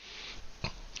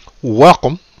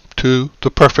Welcome to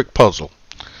The Perfect Puzzle,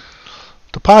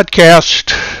 the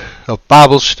podcast of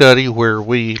Bible study where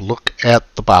we look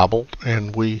at the Bible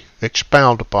and we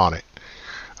expound upon it.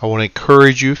 I want to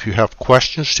encourage you, if you have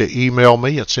questions, to email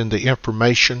me. It's in the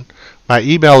information. My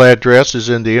email address is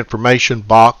in the information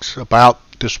box about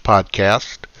this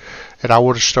podcast. And I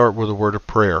want to start with a word of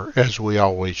prayer, as we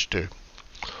always do.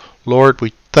 Lord,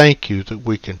 we thank you that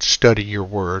we can study your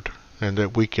word and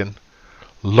that we can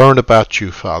learn about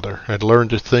you, Father, and learn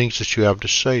the things that you have to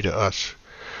say to us.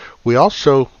 We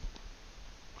also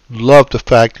love the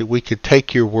fact that we can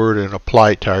take your word and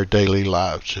apply it to our daily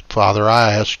lives. And Father,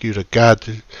 I ask you to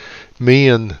guide me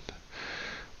and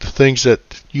the things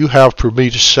that you have for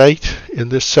me to say in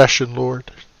this session,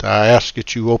 Lord. I ask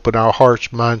that you open our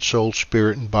hearts, mind, soul,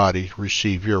 spirit, and body to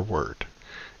receive your word.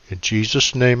 In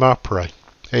Jesus' name I pray.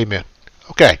 Amen.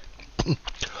 Okay.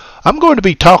 I'm going to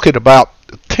be talking about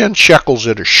 10 shekels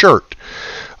in a shirt.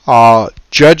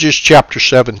 Judges chapter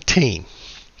 17.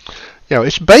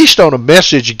 It's based on a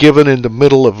message given in the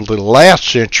middle of the last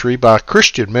century by a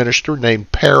Christian minister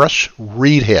named Paris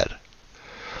Reedhead.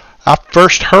 I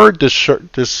first heard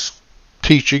this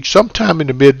teaching sometime in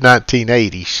the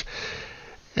mid-1980s,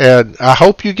 and I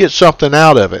hope you get something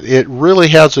out of it. It really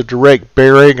has a direct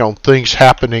bearing on things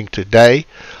happening today.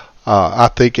 I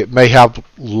think it may have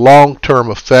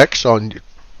long-term effects on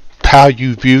how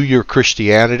you view your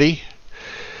Christianity.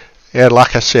 And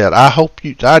like I said,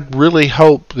 I really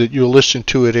hope that you'll listen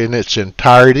to it in its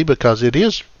entirety, because it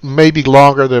is maybe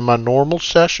longer than my normal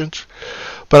sessions,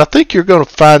 but I think you're going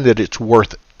to find that it's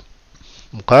worth it.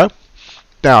 Okay?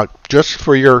 Now, just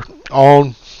for your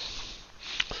own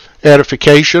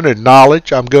edification and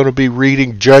knowledge, I'm going to be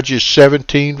reading Judges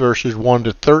 17 verses 1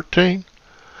 to 13.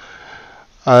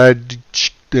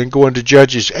 Then going to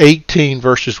Judges 18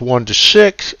 verses 1 to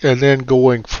 6, and then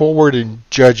going forward in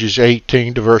Judges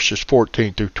 18 to verses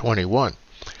 14 through 21.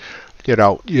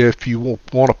 If you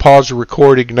want to pause the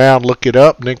recording now and look it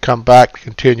up and then come back and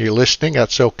continue listening,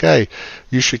 that's okay.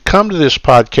 You should come to this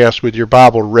podcast with your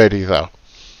Bible ready, though.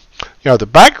 The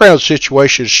background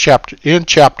situation in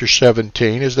chapter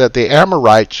 17 is that the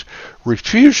Amorites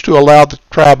refused to allow the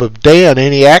tribe of Dan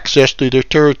any access to their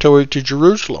territory to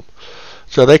Jerusalem.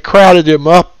 So they crowded them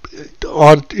up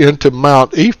into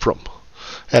Mount Ephraim.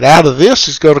 And out of this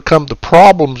is going to come the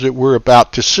problems that we're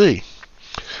about to see.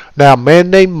 Now, a man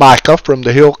named Micah from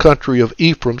the hill country of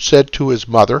Ephraim said to his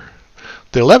mother,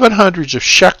 the 1,100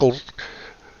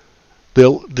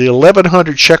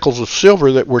 shekels of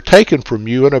silver that were taken from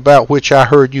you and about which I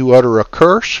heard you utter a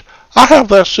curse, I have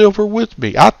that silver with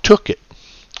me. I took it.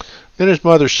 Then his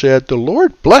mother said, the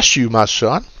Lord bless you, my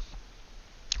son.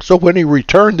 So when he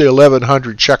returned the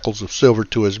 1,100 shekels of silver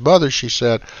to his mother, she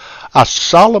said, I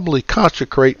solemnly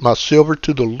consecrate my silver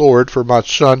to the Lord for my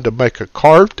son to make a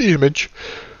carved image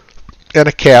and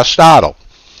a cast idol.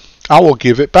 I will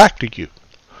give it back to you.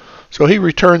 So he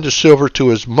returned the silver to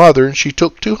his mother, and she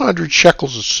took 200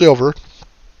 shekels of silver,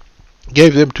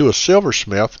 gave them to a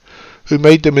silversmith, who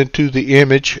made them into the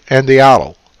image and the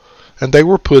idol. And they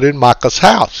were put in Micah's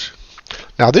house.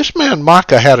 Now this man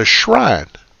Micah had a shrine,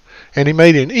 and he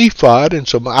made an ephod and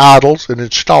some idols and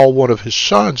installed one of his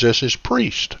sons as his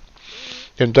priest.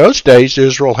 In those days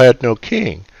Israel had no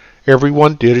king.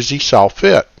 Everyone did as he saw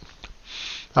fit.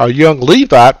 A young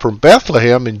Levite from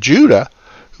Bethlehem in Judah,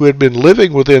 who had been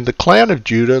living within the clan of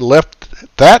Judah,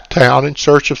 left that town in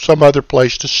search of some other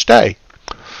place to stay.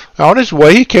 On his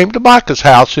way he came to Micah's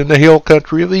house in the hill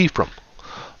country of Ephraim.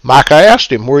 Micah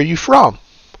asked him, where are you from?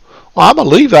 Well, I'm a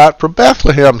Levite from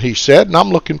Bethlehem, he said, and I'm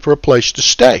looking for a place to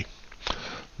stay.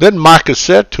 Then Micah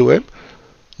said to him,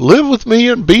 live with me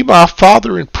and be my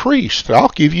father and priest. I'll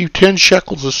give you 10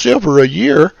 shekels of silver a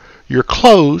year, your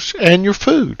clothes, and your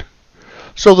food.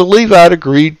 So the Levite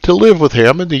agreed to live with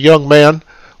him, and the young man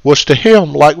was to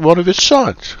him like one of his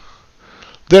sons.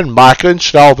 Then Micah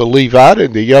installed the Levite,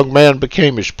 and the young man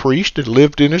became his priest and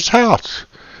lived in his house.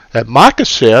 And Micah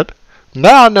said,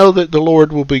 now I know that the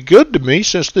Lord will be good to me,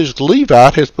 since this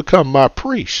Levite has become my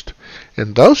priest.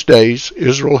 In those days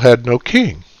Israel had no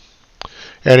king.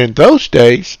 And in those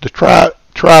days the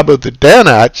tribe of the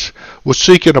Danites was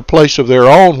seeking a place of their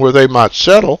own where they might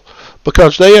settle,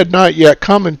 because they had not yet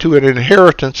come into an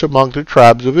inheritance among the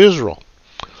tribes of Israel.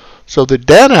 So the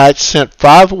Danites sent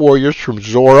 5 warriors from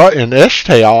Zorah and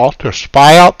Eshtaol to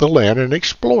spy out the land and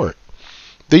explore it.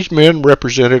 These men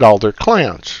represented all their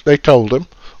clans. They told them,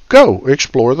 go,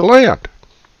 explore the land.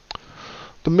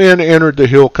 The men entered the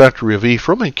hill country of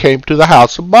Ephraim and came to the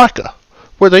house of Micah,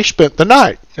 where they spent the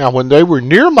night. Now when they were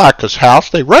near Micah's house,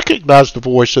 they recognized the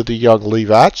voice of the young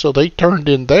Levite, so they turned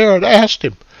in there and asked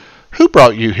him, who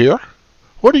brought you here?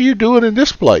 What are you doing in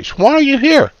this place? Why are you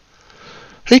here?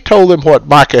 He told them what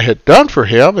Micah had done for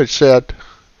him and said,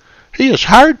 He has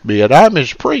hired me, and I am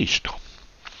his priest.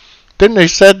 Then they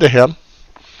said to him,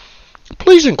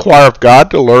 Please inquire of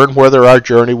God to learn whether our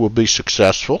journey will be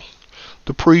successful.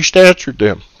 The priest answered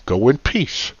them, Go in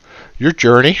peace. Your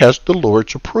journey has the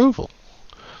Lord's approval.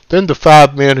 Then the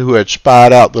 5 men who had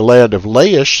spied out the land of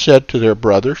Laish said to their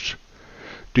brothers,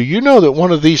 Do you know that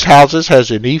one of these houses has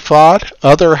an ephod,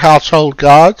 other household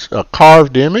gods, a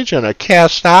carved image, and a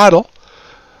cast idol?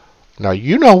 Now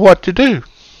you know what to do.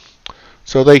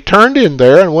 So they turned in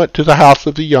there and went to the house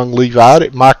of the young Levite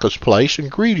at Micah's place and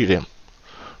greeted him.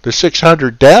 The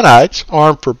 600 Danites,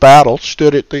 armed for battle,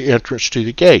 stood at the entrance to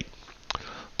the gate.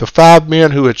 The 5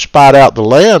 men who had spied out the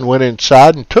land went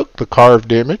inside and took the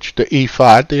carved image, the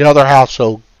ephod, the other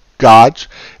household gods,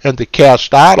 and the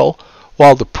cast idol,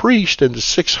 while the priest and the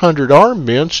 600 armed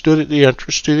men stood at the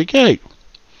entrance to the gate.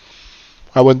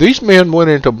 Now when these men went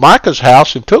into Micah's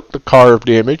house and took the carved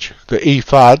image, the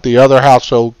ephod, the other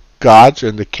household gods,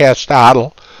 and the cast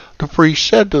idol, the priest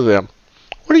said to them,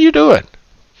 What are you doing?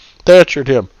 They answered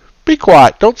him, Be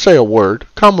quiet, don't say a word.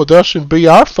 Come with us and be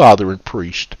our father and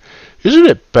priest. Isn't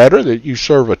it better that you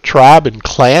serve a tribe and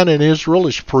clan in Israel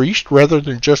as priest rather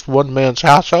than just one man's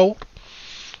household?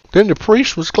 Then the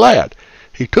priest was glad.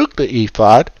 He took the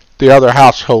ephod, the other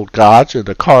household gods, and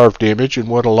the carved image and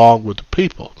went along with the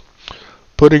people.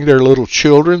 Putting their little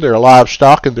children, their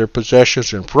livestock, and their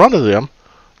possessions in front of them,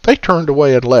 they turned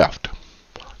away and left.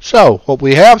 So, what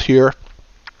we have here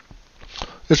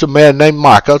is a man named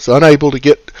Micah is unable to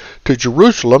get to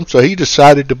Jerusalem, so he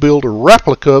decided to build a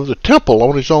replica of the temple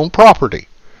on his own property.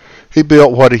 He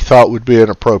built what he thought would be an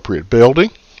appropriate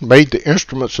building, made the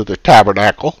instruments of the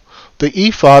tabernacle, the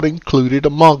ephod included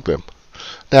among them.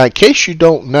 Now, in case you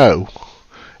don't know,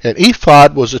 an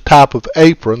ephod was a type of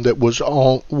apron that was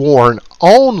worn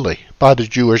only by the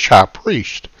Jewish high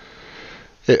priest.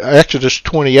 In Exodus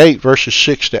 28, verses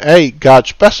 6 to 8, God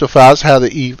specifies how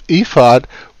the ephod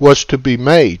was to be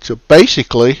made. So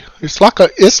basically, it's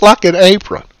like an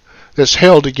apron that's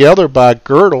held together by a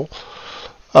girdle.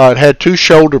 It had 2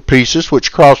 shoulder pieces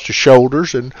which crossed the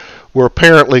shoulders and were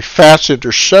apparently fastened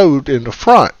or sewed in the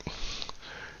front.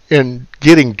 In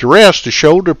getting dressed, the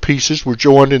shoulder pieces were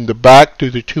joined in the back to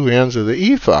the 2 ends of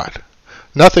the ephod.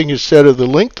 Nothing is said of the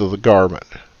length of the garment.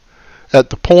 At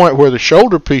the point where the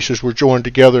shoulder pieces were joined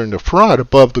together in the front,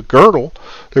 above the girdle,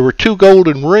 there were 2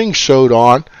 golden rings sewed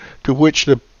on, to which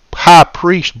the high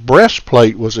priest's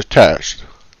breastplate was attached.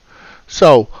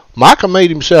 So, Micah made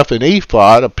himself an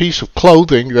ephod, a piece of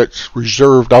clothing that's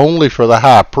reserved only for the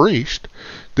high priest.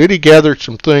 Then he gathered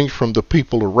some things from the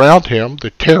people around him,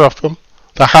 the teraphim,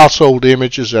 the household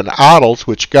images and idols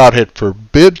which God had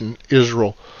forbidden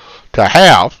Israel to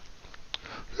have.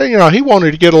 He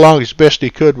wanted to get along as best he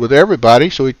could with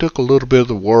everybody, so he took a little bit of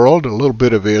the world and a little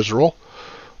bit of Israel,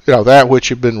 that which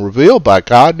had been revealed by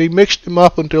God, and he mixed them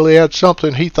up until he had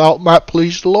something he thought might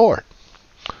please the Lord.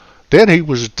 Then he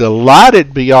was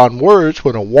delighted beyond words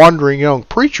when a wandering young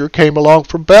preacher came along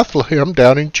from Bethlehem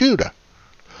down in Judah.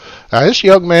 Now, this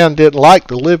young man didn't like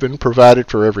the living provided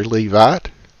for every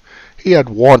Levite. He had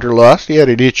wanderlust, he had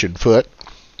an itching foot.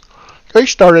 He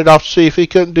started off to see if he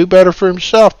couldn't do better for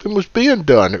himself than was being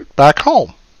done back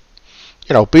home.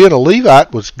 Being a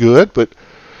Levite was good, but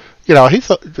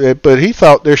he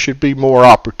thought there should be more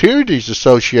opportunities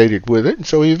associated with it, and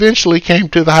so he eventually came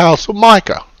to the house of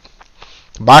Micah.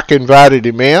 Micah invited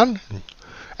him in,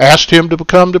 asked him to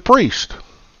become the priest.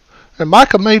 And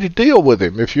Micah made a deal with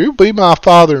him. If you be my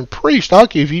father and priest, I'll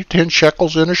give you 10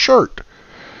 shekels in a shirt.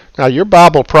 Now, your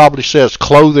Bible probably says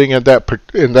clothing in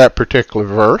that particular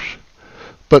verse.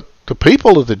 But the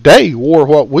people of the day wore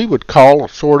what we would call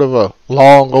sort of a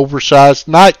long, oversized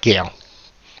nightgown.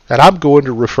 And I'm going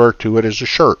to refer to it as a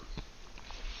shirt.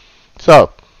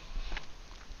 So,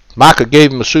 Micah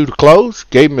gave him a suit of clothes,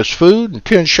 gave him his food, and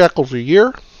 10 shekels a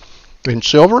year in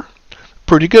silver.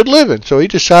 Pretty good living. So he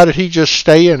decided he'd just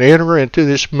stay and enter into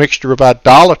this mixture of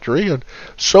idolatry and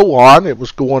so on. It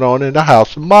was going on in the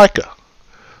house of Micah.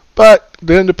 But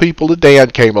then the people of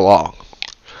Dan came along.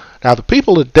 Now, the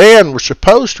people of Dan were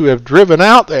supposed to have driven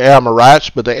out the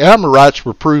Amorites, but the Amorites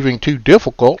were proving too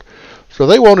difficult, so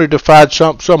they wanted to find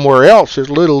somewhere else that's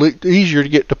a little easier to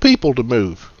get the people to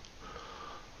move.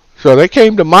 So they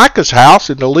came to Micah's house,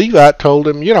 and the Levite told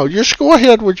him, just go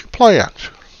ahead with your plans.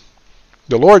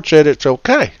 The Lord said it's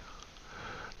okay.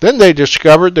 Then they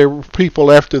discovered there were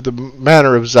people after the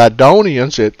manner of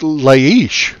Zidonians at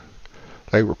Laish.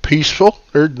 They were peaceful.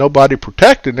 There's nobody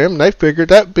protecting them. They figured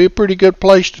that would be a pretty good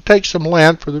place to take some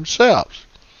land for themselves.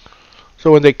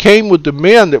 So when they came with the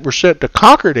men that were sent to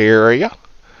conquer the area,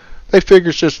 They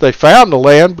figured since they found the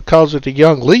land because of the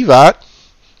young Levite,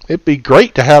 it'd be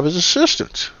great to have his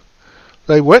assistance.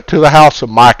 They went to the house of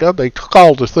Micah. They took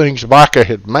all the things Micah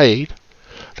had made.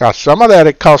 Now, some of that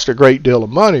had cost a great deal of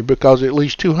money because at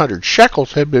least 200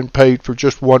 shekels had been paid for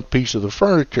just one piece of the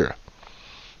furniture.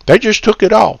 They just took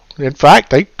it all. In fact,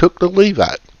 they took the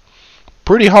Levite.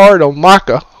 Pretty hard on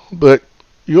Micah, but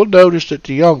you'll notice that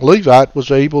the young Levite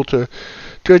was able to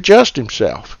adjust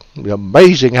himself.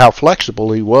 Amazing how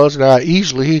flexible he was and how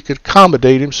easily he could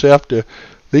accommodate himself to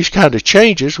these kind of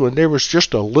changes when there was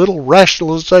just a little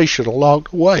rationalization along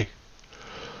the way.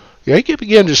 You can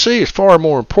begin to see it's far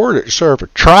more important to serve a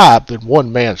tribe than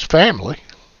one man's family.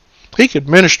 He could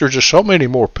minister to so many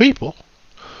more people.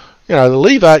 The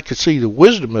Levite could see the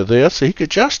wisdom of this. He could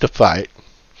justify it.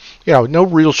 No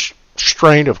real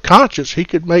strain of conscience. He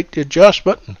could make the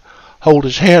adjustment and hold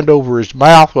his hand over his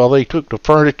mouth while they took the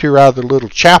furniture out of the little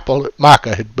chapel that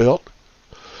Micah had built.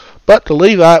 But the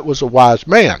Levite was a wise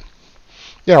man.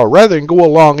 Rather than go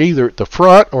along either at the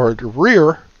front or at the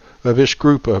rear of this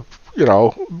group of,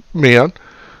 men,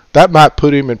 that might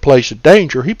put him in place of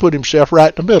danger. He put himself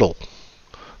right in the middle.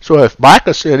 So if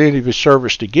Micah sent any of his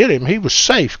servants to get him, he was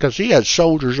safe because he had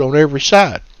soldiers on every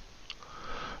side.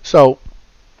 So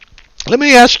let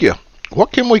me ask you,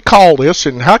 what can we call this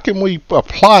and how can we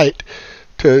apply it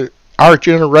to our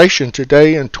generation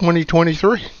today in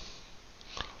 2023?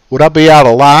 Would I be out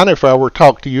of line if I were to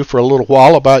talk to you for a little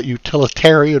while about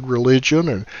utilitarian religion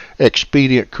and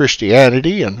expedient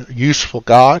Christianity and useful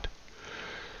God?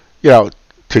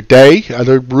 Today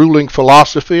the ruling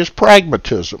philosophy is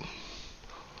pragmatism.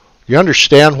 You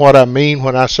understand what I mean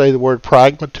when I say the word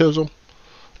pragmatism?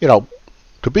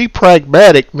 To be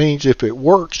pragmatic means if it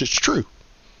works, it's true.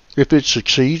 If it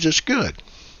succeeds, it's good.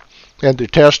 And the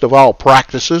test of all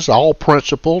practices, all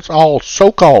principles, all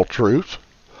so-called truth,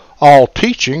 all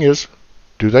teaching is,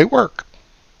 do they work?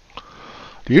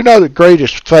 Do you know the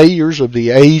greatest failures of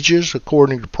the ages,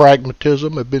 according to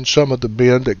pragmatism, have been some of the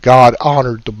men that God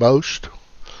honored the most?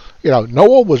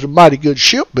 Noah was a mighty good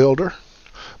shipbuilder,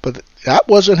 but that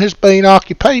wasn't his main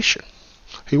occupation.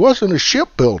 He wasn't a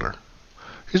shipbuilder.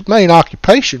 His main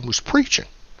occupation was preaching,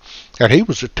 and he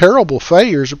was a terrible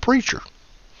failure as a preacher.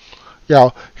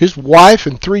 His wife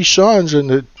and 3 sons and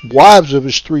the wives of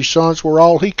his 3 sons were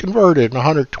all he converted in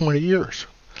 120 years.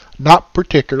 Not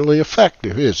particularly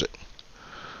effective, is it?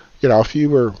 If you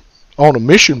were on a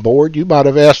mission board, you might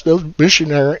have asked those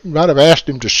missionaries, might have asked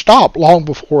him to stop long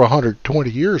before 120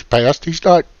 years passed. He's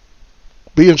not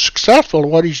being successful in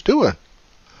what he's doing.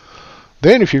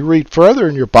 Then if you read further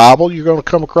in your Bible, you're going to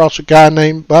come across a guy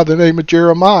by the name of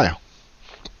Jeremiah.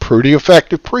 Pretty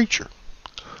effective preacher,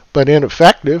 but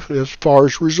ineffective as far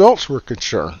as results were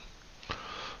concerned.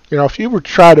 If you were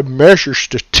to try to measure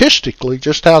statistically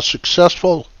just how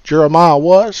successful Jeremiah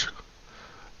was,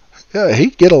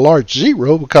 he'd get a large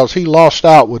 0 because he lost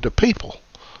out with the people.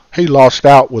 He lost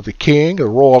out with the king, the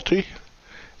royalty.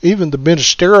 Even the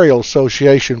ministerial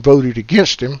association voted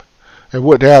against him and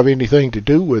wouldn't have anything to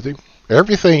do with him.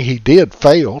 Everything he did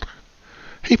failed.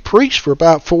 He preached for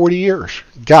about 40 years,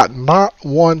 got not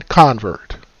one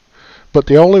convert. But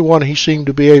the only one he seemed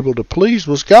to be able to please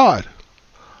was God.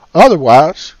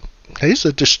 Otherwise, he's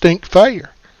a distinct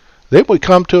failure. Then we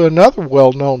come to another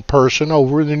well-known person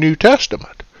over in the New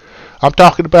Testament. I'm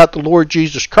talking about the Lord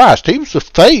Jesus Christ. He was a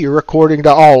failure according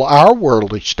to all our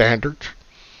worldly standards.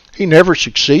 He never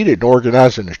succeeded in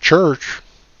organizing a church.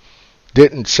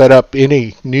 Didn't set up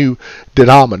any new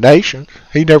denominations.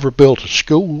 He never built a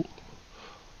school.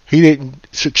 He didn't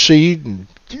succeed in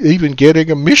even getting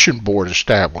a mission board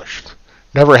established.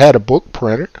 Never had a book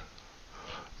printed.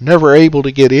 Never able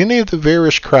to get any of the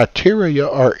various criteria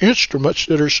or instruments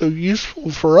that are so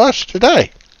useful for us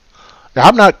today. Now,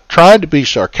 I'm not trying to be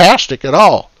sarcastic at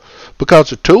all, because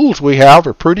the tools we have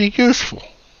are pretty useful.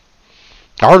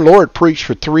 Our Lord preached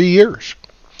for 3 years.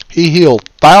 He healed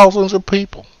thousands of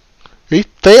people. He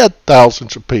fed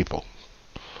thousands of people.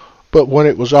 But when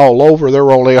it was all over, there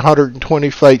were only 120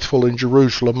 faithful in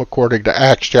Jerusalem, according to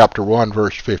Acts chapter 1,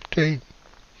 verse 15.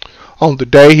 On the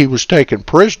day he was taken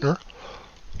prisoner,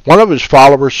 one of his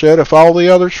followers said, "If all the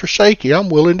others forsake you, I'm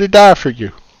willing to die for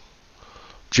you."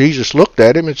 Jesus looked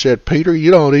at him and said, "Peter,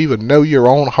 you don't even know your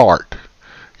own heart.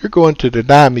 You're going to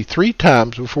deny me 3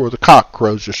 times before the cock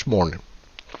crows this morning."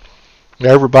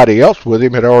 Everybody else with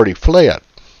him had already fled.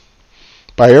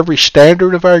 By every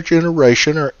standard of our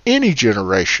generation, or any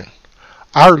generation,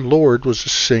 our Lord was a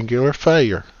singular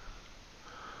failure.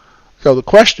 So the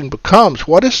question becomes,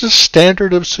 what is the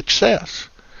standard of success?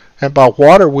 And by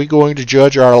what are we going to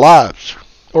judge our lives?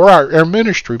 Or our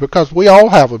ministry? Because we all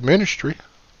have a ministry.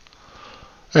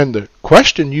 And the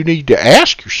question you need to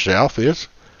ask yourself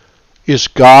is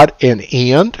God an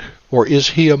end or is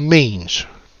he a means?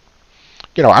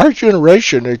 You know, our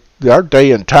generation, our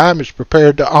day and time is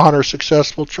prepared to honor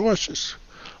successful choices.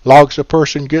 As long as a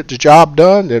person gets the job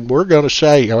done, then we're going to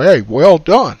say, hey, well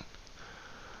done.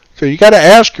 So you got to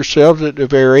ask yourselves at the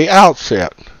very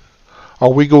outset,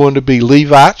 are we going to be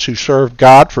Levites who serve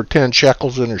God for 10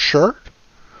 shekels in a shirt?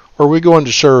 Or are we going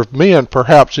to serve men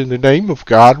perhaps in the name of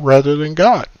God rather than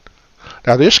God?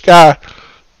 Now this guy,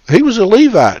 he was a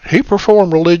Levite. He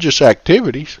performed religious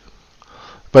activities,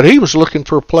 but he was looking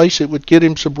for a place that would get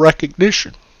him some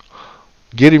recognition,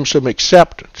 get him some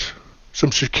acceptance,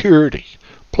 some security,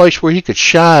 a place where he could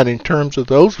shine in terms of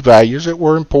those values that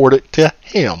were important to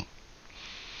him.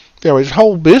 You know, his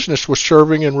whole business was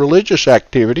serving in religious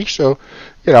activity, so,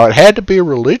 you know, it had to be a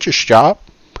religious job.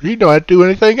 He didn't have to do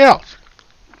anything else.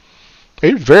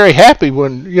 He was very happy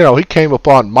when, you know, he came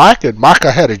upon Micah, and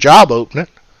Micah had a job opening.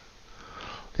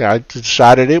 You know, I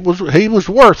decided he was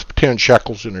worth 10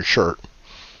 shekels in a shirt.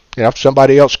 You know, if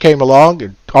somebody else came along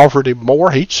and offered him more,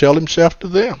 he'd sell himself to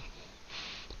them.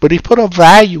 But he put a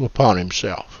value upon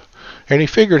himself. And he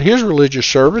figured his religious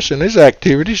service and his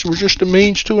activities were just a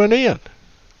means to an end.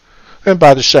 And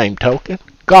by the same token,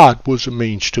 God was a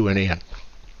means to an end.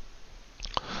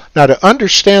 Now, to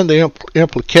understand the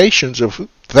implications of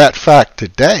that fact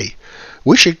today,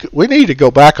 we need to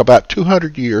go back about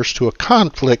 200 years to a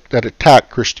conflict that attacked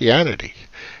Christianity.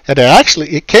 And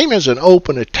it came as an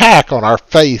open attack on our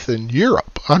faith in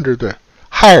Europe under the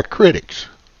higher critics.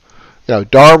 You know,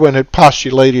 Darwin had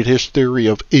postulated his theory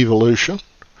of evolution.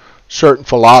 Certain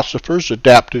philosophers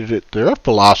adapted it to their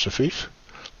philosophies.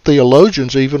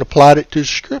 Theologians even applied it to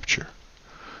Scripture.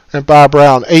 And by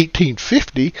around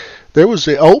 1850, there was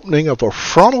the opening of a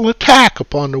frontal attack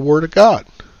upon the Word of God.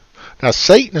 Now,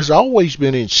 Satan has always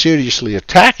been insidiously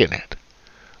attacking it,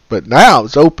 but now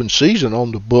it's open season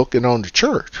on the book and on the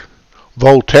church.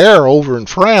 Voltaire over in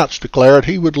France declared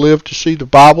he would live to see the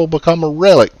Bible become a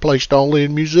relic placed only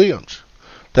in museums,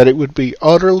 that it would be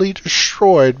utterly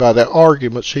destroyed by the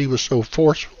arguments he was so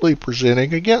forcefully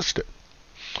presenting against it.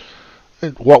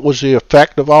 And what was the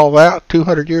effect of all that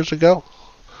 200 years ago?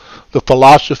 The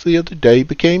philosophy of the day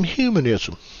became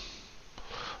humanism.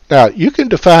 Now, you can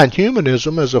define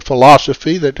humanism as a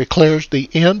philosophy that declares the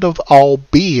end of all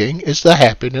being is the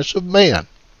happiness of man.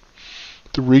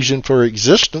 The reason for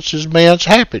existence is man's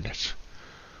happiness.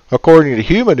 According to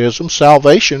humanism,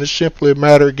 salvation is simply a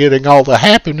matter of getting all the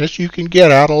happiness you can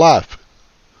get out of life.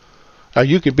 Now,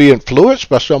 you can be influenced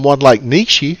by someone like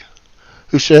Nietzsche,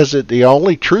 who says that the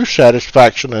only true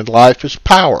satisfaction in life is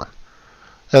power,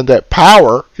 and that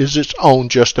power is its own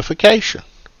justification.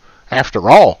 After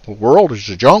all, the world is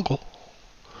a jungle.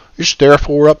 It's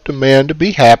therefore up to man to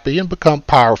be happy and become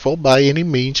powerful by any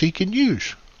means he can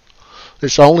use.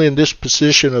 It's only in this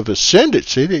position of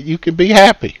ascendancy that you can be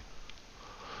happy.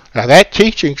 Now that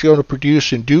teaching is going to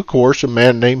produce in due course a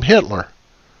man named Hitler,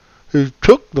 who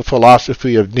took the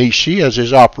philosophy of Nietzsche as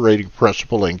his operating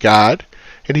principle and guide,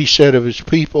 and he said of his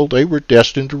people they were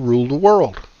destined to rule the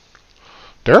world.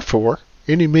 Therefore,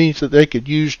 any means that they could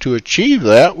use to achieve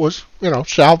that was,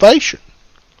 salvation.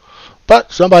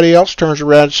 But somebody else turns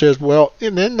around and says, well,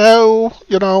 no,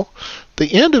 the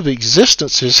end of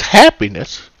existence is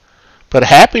happiness, but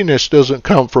happiness doesn't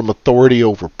come from authority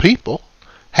over people.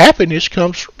 Happiness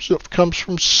comes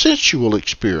from sensual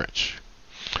experience.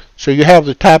 So you have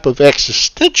the type of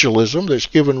existentialism that's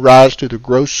given rise to the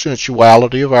gross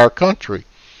sensuality of our country.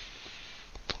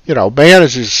 Man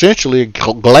is essentially a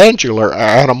glandular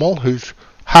animal whose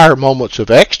higher moments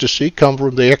of ecstasy come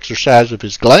from the exercise of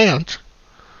his glands.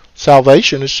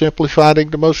 Salvation is simply finding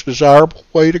the most desirable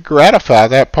way to gratify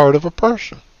that part of a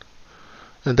person.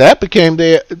 And that became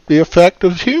the effect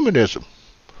of humanism.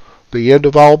 The end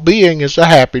of all being is the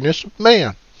happiness of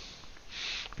man.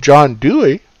 John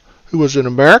Dewey, who was an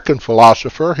American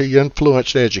philosopher, he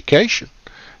influenced education.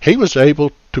 He was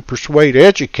able to persuade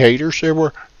educators there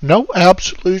were no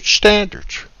absolute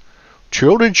standards.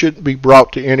 Children shouldn't be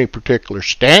brought to any particular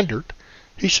standard.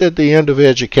 He said the end of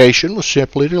education was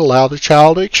simply to allow the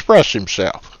child to express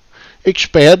himself,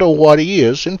 expand on what he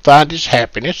is, and find his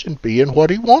happiness in being what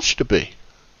he wants to be.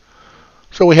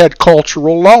 So we had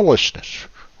cultural lawlessness,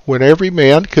 when every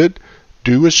man could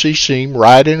do as he seemed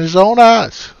right in his own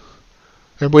eyes.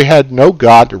 And we had no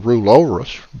God to rule over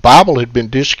us. The Bible had been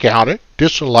discounted,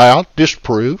 disallowed,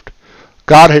 disproved.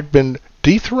 God had been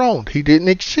dethroned. He didn't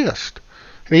exist.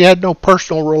 And he had no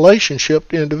personal relationship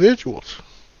to individuals.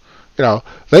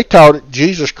 They taught that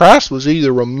Jesus Christ was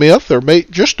either a myth or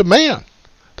just a man.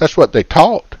 That's what they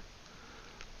taught.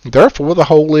 Therefore, the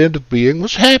whole end of being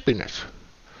was happiness.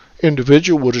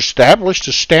 individual would establish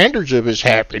the standards of his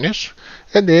happiness,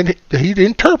 and then he'd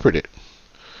interpret it.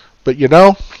 But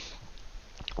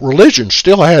religion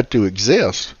still had to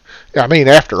exist. I mean,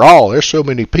 after all, there's so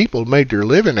many people who made their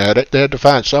living at it, they had to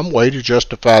find some way to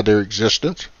justify their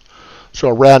existence. So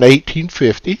around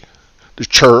 1850, the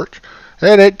church,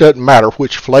 and it doesn't matter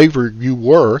which flavor you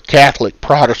were, Catholic,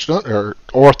 Protestant, or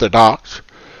Orthodox,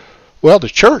 well, the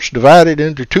church divided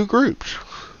into two groups.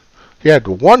 You had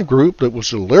the one group that was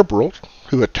the liberals,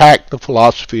 who attacked the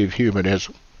philosophy of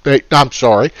humanism.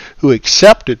 Who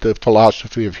accepted the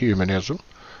philosophy of humanism,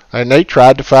 and they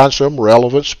tried to find some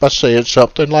relevance by saying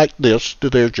something like this to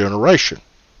their generation.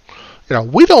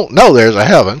 We don't know there's a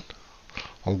heaven.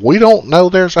 We don't know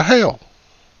there's a hell.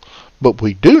 But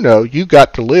we do know you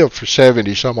got to live for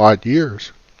 70 some odd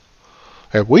years.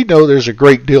 And we know there's a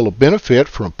great deal of benefit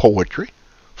from poetry,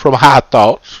 from high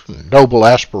thoughts, and noble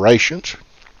aspirations.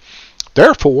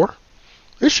 Therefore,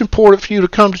 it's important for you to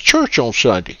come to church on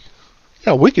Sunday.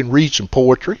 We can read some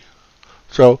poetry.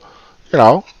 So,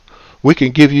 we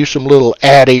can give you some little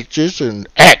adages and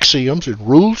axioms and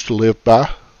rules to live by.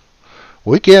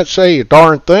 We can't say a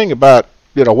darn thing about,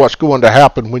 what's going to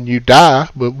happen when you die,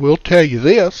 but we'll tell you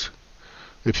this.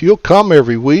 If you'll come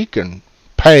every week and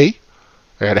pay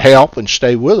and help and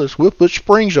stay with us, we'll put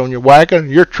springs on your wagon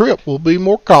and your trip will be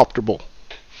more comfortable.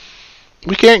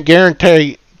 We can't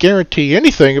guarantee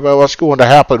anything about what's going to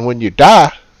happen when you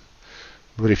die,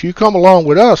 but if you come along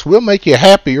with us, we'll make you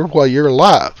happier while you're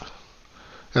alive.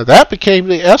 Now that became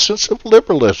the essence of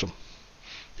liberalism.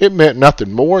 It meant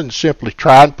nothing more than simply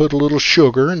try and put a little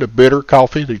sugar in the bitter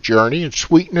coffee of the journey and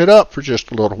sweeten it up for just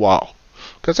a little while,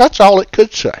 because that's all it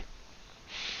could say.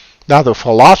 Now the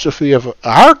philosophy of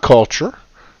our culture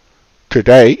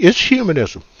today is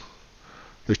humanism.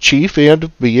 The chief end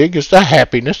of being is the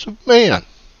happiness of man.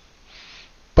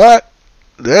 But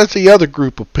there's the other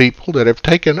group of people that have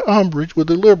taken umbrage with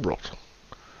the liberals.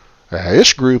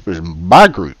 This group is my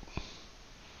group.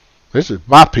 This is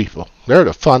my people. They're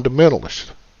the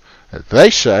fundamentalists. And they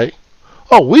say,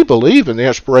 we believe in the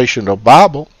inspiration of the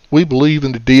Bible. We believe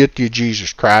in the deity of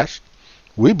Jesus Christ.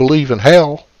 We believe in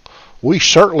hell. We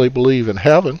certainly believe in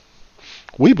heaven.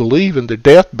 We believe in the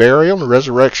death, burial, and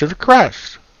resurrection of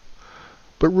Christ.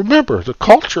 But remember, the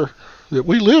culture that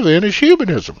we live in is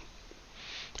humanism.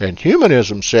 And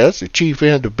humanism says the chief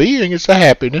end of being is the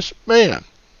happiness of man.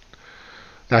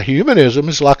 Now, humanism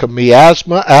is like a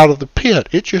miasma out of the pit.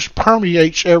 It just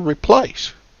permeates every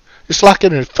place. It's like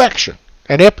an infection,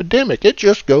 an epidemic. It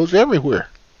just goes everywhere.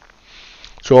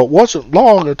 So it wasn't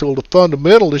long until the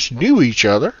fundamentalists knew each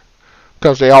other,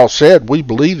 because they all said, we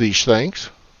believe these things.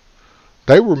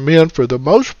 They were men, for the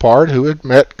most part, who had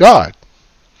met God.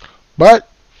 But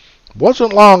it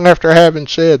wasn't long after having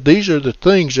said, these are the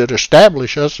things that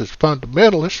establish us as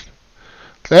fundamentalists,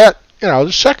 that,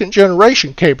 the second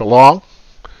generation came along.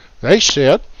 They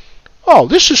said,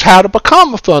 this is how to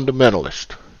become a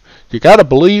fundamentalist. You got to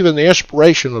believe in the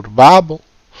inspiration of the Bible,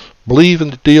 believe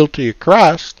in the deity of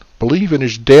Christ, believe in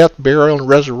his death, burial, and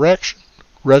resurrection.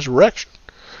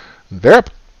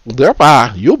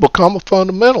 Thereby, you'll become a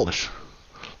fundamentalist.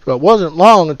 So it wasn't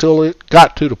long until it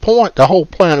got to the point the whole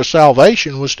plan of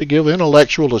salvation was to give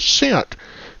intellectual assent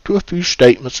to a few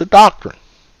statements of doctrine.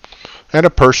 And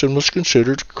a person was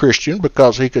considered a Christian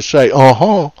because he could say,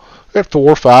 at 4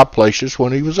 or 5 places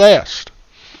when he was asked.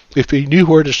 If he knew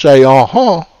where to say,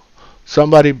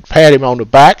 somebody would pat him on the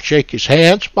back, shake his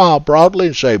hand, smile broadly,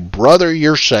 and say, brother,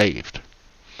 you're saved.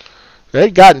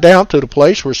 They'd gotten down to the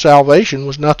place where salvation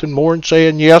was nothing more than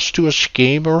saying yes to a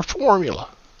scheme or a formula.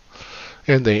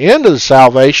 And the end of the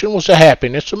salvation was the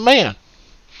happiness of man,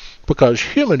 because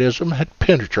humanism had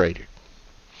penetrated.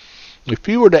 If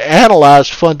you were to analyze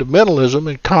fundamentalism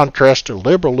in contrast to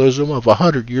liberalism of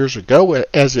 100 years ago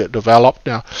as it developed,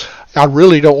 now I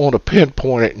really don't want to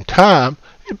pinpoint it in time,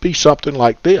 it'd be something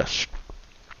like this.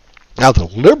 Now the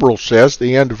liberal says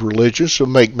the end of religion is to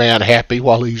make man happy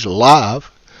while he's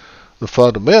alive. The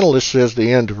fundamentalist says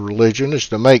the end of religion is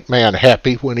to make man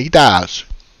happy when he dies.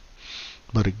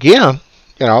 But again,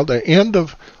 the end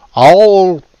of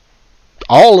all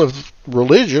of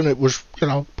religion, it was,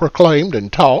 proclaimed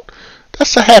and taught,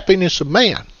 that's the happiness of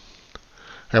man.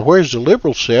 And whereas the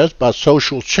liberal says by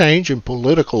social change and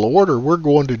political order, we're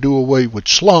going to do away with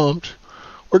slums,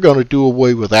 we're going to do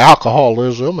away with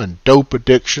alcoholism and dope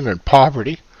addiction and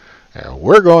poverty, and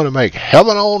we're going to make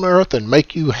heaven on earth and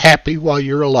make you happy while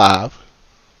you're alive.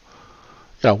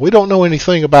 We don't know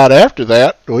anything about after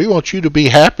that. We want you to be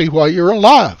happy while you're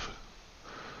alive.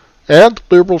 And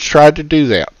the liberals tried to do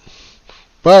that.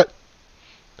 But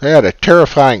they had a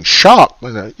terrifying shock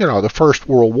when the First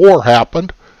World War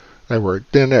happened,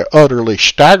 They're utterly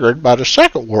staggered by the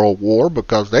Second World War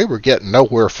because they were getting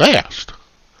nowhere fast.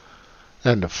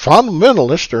 And the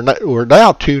fundamentalists were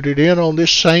now tutored in on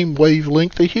this same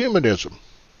wavelength of humanism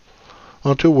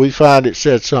until we find it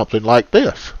said something like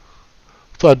this.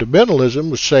 Fundamentalism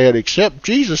was saying, accept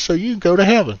Jesus so you can go to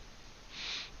heaven.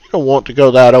 You don't want to go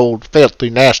to that old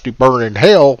filthy, nasty, burning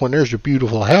hell when there's a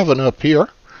beautiful heaven up here.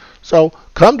 So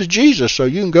come to Jesus so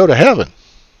you can go to heaven.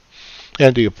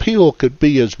 And the appeal could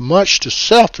be as much to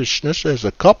selfishness as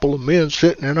a couple of men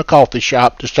sitting in a coffee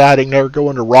shop deciding they're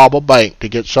going to rob a bank to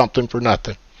get something for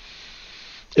nothing.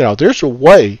 There's a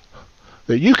way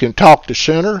that you can talk to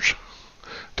sinners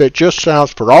that just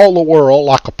sounds for all the world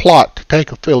like a plot to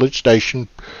take a filling station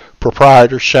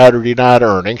proprietor's Saturday night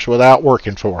earnings without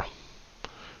working for them.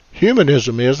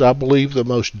 Humanism is, I believe, the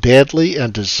most deadly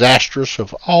and disastrous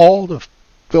of all the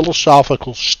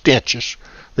philosophical stenches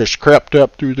that's crept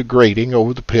up through the grating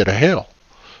over the pit of hell.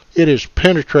 It has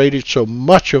penetrated so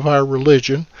much of our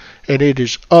religion, and it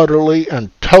is utterly and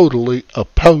totally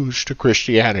opposed to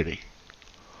Christianity.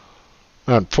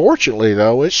 Unfortunately,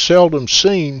 though, it's seldom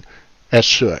seen as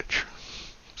such.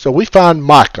 So we find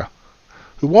Micah,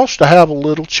 who wants to have a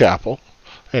little chapel,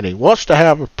 and he wants to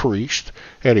have a priest,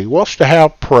 and he wants to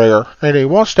have prayer, and he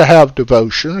wants to have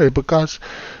devotion, because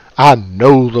I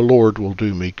know the Lord will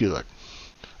do me good.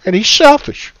 And he's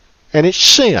selfish, and it's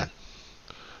sin.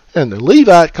 And the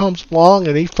Levite comes along,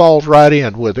 and he falls right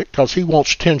in with it, because he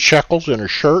wants 10 shekels in a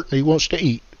shirt, and he wants to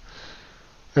eat.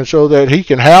 And so that he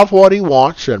can have what he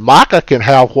wants, and Micah can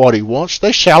have what he wants,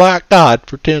 they sell out God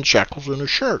for 10 shekels in a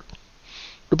shirt.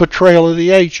 The betrayal of the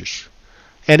ages.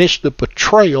 And it's the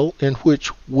betrayal in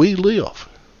which we live.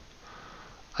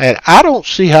 And I don't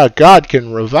see how God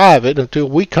can revive it until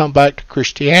we come back to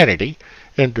Christianity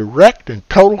in direct and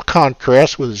total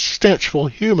contrast with the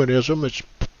stenchful humanism that's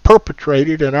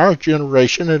perpetrated in our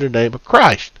generation in the name of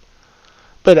Christ.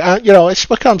 But, it's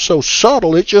become so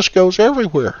subtle, it just goes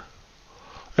everywhere.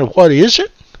 And what is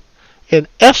it? In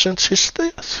essence, it's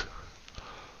this.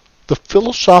 The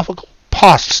philosophical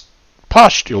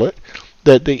postulate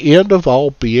that the end of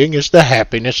all being is the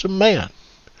happiness of man.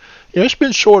 It's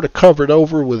been sort of covered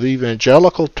over with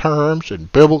evangelical terms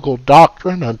and biblical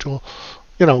doctrine until,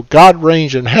 God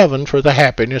reigns in heaven for the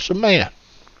happiness of man.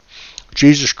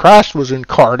 Jesus Christ was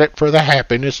incarnate for the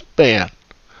happiness of man.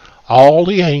 All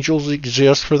the angels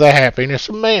exist for the happiness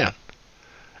of man.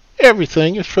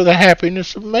 Everything is for the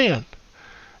happiness of man.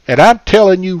 And I'm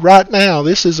telling you right now,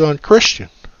 this is unchristian.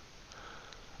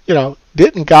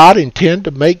 Didn't God intend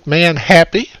to make man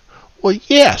happy? Well,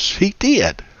 yes, he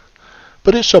did.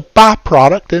 But it's a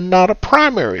byproduct and not a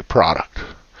primary product.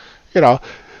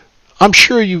 I'm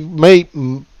sure you may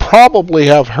probably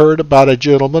have heard about a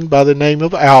gentleman by the name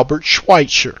of Albert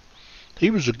Schweitzer.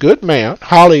 He was a good man,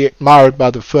 highly admired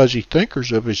by the fuzzy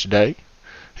thinkers of his day.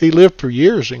 He lived for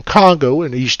years in Congo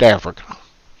in East Africa.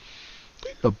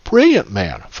 A brilliant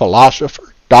man,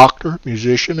 philosopher, doctor,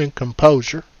 musician, and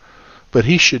composer, but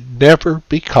he should never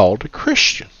be called a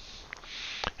Christian.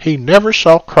 He never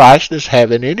saw Christ as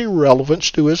having any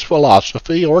relevance to his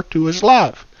philosophy or to his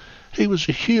life. He was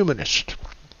a humanist.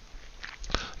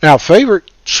 Now, a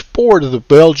favorite sport of the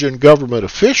Belgian government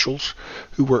officials,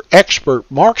 who were expert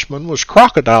marksmen, was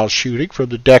crocodile shooting from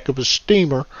the deck of a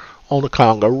steamer on the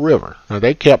Congo River. Now,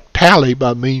 they kept tally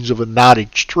by means of a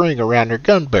knotted string around their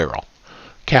gun barrel,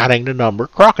 counting the number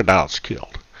of crocodiles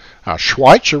killed. Now,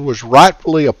 Schweitzer was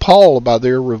rightfully appalled by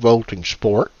their revolting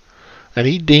sport, and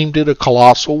he deemed it a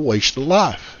colossal waste of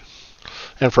life.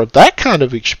 And from that kind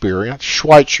of experience,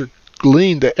 Schweitzer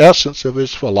gleaned the essence of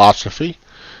his philosophy,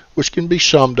 which can be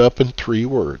summed up in 3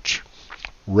 words: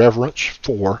 reverence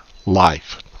for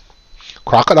life.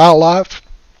 Crocodile life,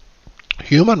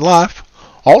 human life,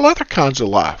 all other kinds of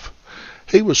life.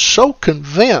 He was so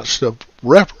convinced of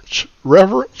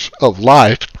reverence of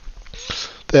life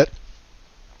that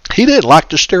he didn't like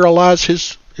to sterilize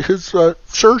his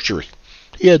surgery.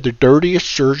 He had the dirtiest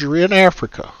surgery in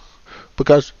Africa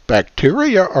because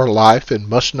bacteria are life and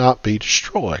must not be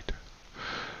destroyed.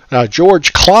 Now,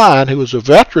 George Klein, who was a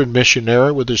veteran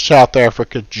missionary with the South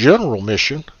Africa General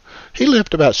Mission, he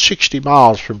lived about 60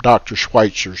 miles from Dr.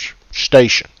 Schweitzer's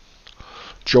station.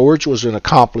 George was an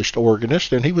accomplished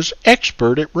organist, and he was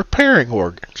expert at repairing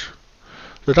organs.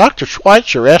 The Dr.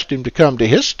 Schweitzer asked him to come to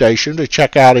his station to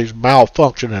check out his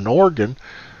malfunctioning organ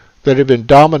that had been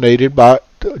donated by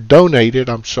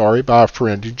a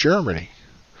friend in Germany.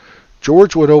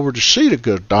 George went over to see the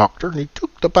good doctor, and he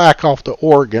took the back off the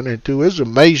organ and, to his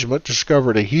amazement,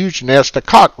 discovered a huge nest of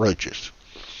cockroaches.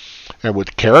 And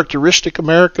with characteristic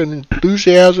American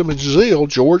enthusiasm and zeal,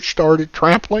 George started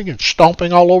trampling and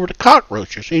stomping all over the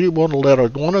cockroaches. He didn't want to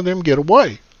let one of them get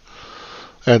away.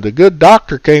 And the good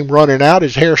doctor came running out,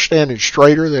 his hair standing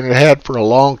straighter than it had for a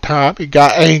long time. He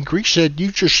got angry, said,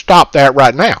 "You just stop that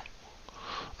right now."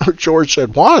 George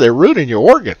said, "Why? They're ruining your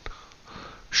organ."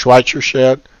 Schweitzer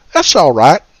said, "That's all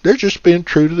right. They're just being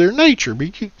true to their nature.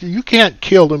 But you can't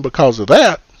kill them because of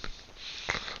that."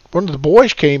 One of the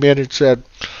boys came in and said,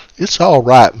 "It's all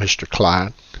right, Mr.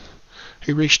 Klein."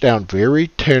 He reached down very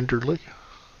tenderly,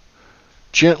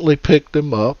 gently picked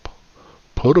them up,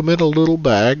 put them in a little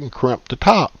bag and crimped the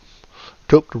top.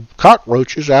 Took the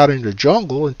cockroaches out in the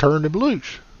jungle and turned them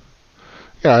loose.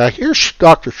 Yeah, here's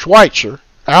Dr. Schweitzer,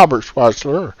 Albert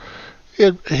Schweitzer.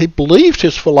 He believed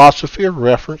his philosophy of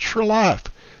reference for life.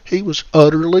 He was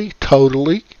utterly,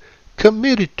 totally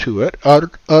committed to it,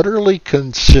 utterly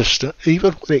consistent,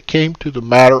 even when it came to the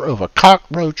matter of a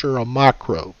cockroach or a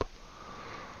microbe.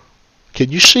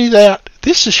 Can you see that?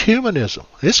 This is humanism.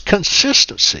 It's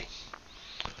consistency.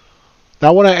 Now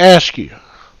I want to ask you,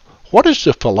 what is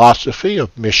the philosophy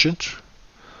of missions?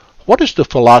 What is the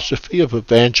philosophy of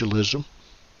evangelism?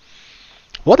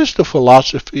 What is the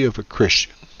philosophy of a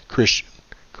Christian?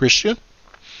 Christian?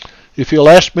 If you'll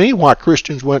ask me why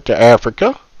Christians went to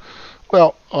Africa,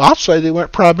 well, I'll say they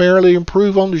went primarily to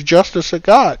improve on the justice of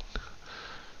God.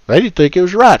 They didn't think it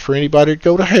was right for anybody to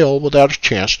go to hell without a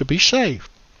chance to be saved.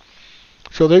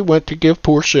 So they went to give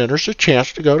poor sinners a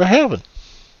chance to go to heaven.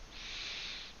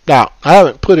 Now, I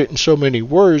haven't put it in so many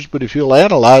words, but if you'll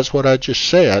analyze what I just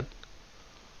said,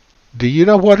 do you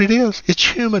know what it is?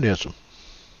 It's humanism.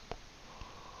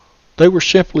 They were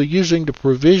simply using the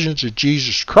provisions of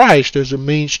Jesus Christ as a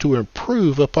means to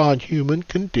improve upon human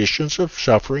conditions of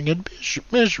suffering and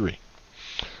misery.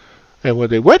 And when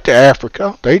they went to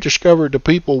Africa, they discovered the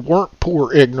people weren't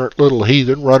poor, ignorant little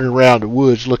heathen running around the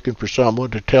woods looking for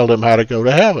someone to tell them how to go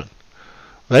to heaven.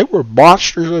 They were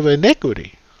monsters of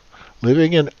iniquity,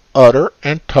 living in utter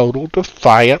and total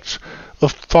defiance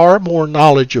of far more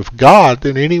knowledge of God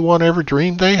than anyone ever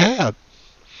dreamed they had.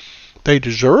 They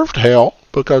deserved hell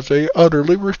because they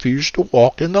utterly refused to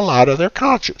walk in the light of their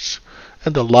conscience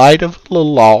and the light of the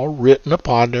law written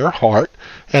upon their heart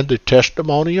and the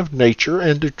testimony of nature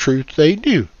and the truth they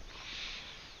knew.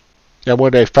 And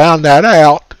when they found that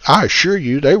out, I assure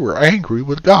you they were angry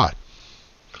with God.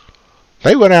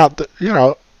 They went out,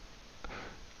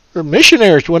 the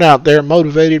missionaries went out there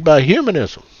motivated by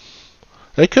humanism.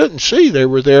 They couldn't see they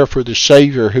were there for the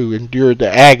Savior who endured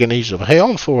the agonies of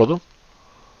hell for them.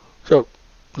 So,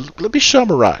 let me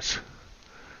summarize.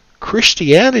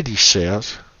 Christianity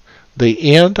says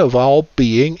the end of all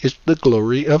being is the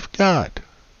glory of God.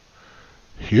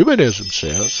 Humanism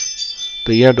says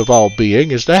the end of all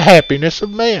being is the happiness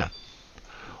of man.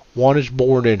 One is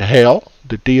born in hell,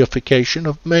 the deification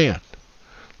of man.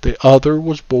 The other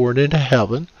was born in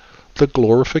heaven, the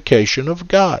glorification of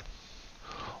God.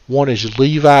 One is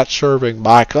Levite serving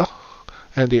Micah,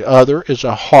 and the other is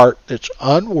a heart that's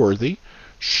unworthy,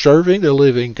 serving the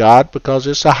living God because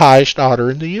it's the highest honor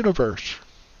in the universe.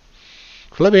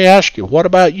 So let me ask you, what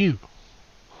about you?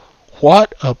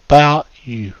 What about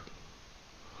you?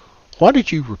 Why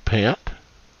did you repent?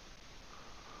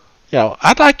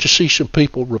 I'd like to see some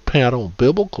people repent on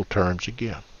biblical terms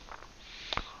again.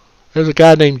 There's a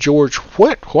guy named George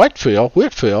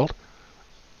Whitfield,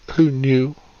 who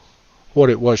knew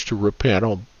what it was to repent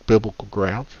on biblical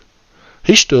grounds.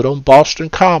 He stood on Boston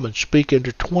Common speaking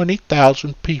to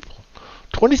 20,000 people.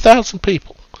 20,000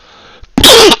 people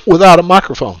without a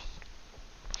microphone.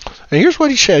 And here's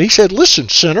what he said. He said, "Listen,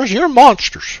 sinners, you're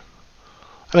monsters."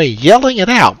 I mean, yelling it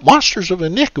out. Monsters of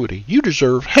iniquity. You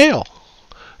deserve hell.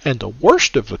 And the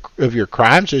worst of your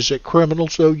crimes is that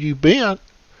criminals though you've been,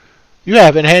 you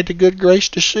haven't had the good grace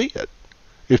to see it.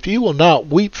 If you will not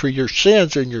weep for your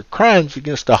sins and your crimes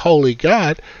against the holy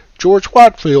God, George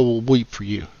Whitfield will weep for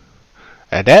you.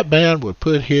 And that man would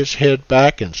put his head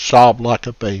back and sob like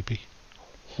a baby.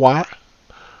 Why?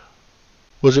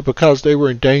 Was it because they were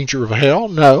in danger of hell?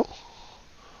 No.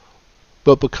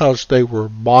 But because they were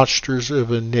monsters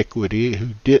of iniquity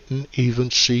who didn't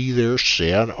even see their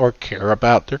sin or care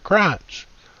about their crimes.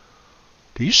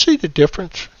 Do you see the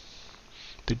difference?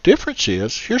 The difference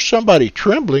is, here's somebody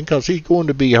trembling because he's going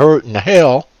to be hurt in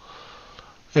hell,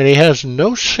 and he has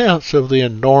no sense of the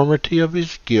enormity of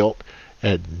his guilt,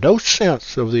 and no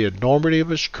sense of the enormity of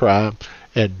his crime,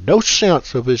 and no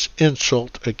sense of his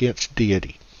insult against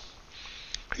deity.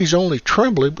 He's only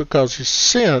trembling because his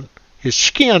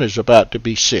skin is about to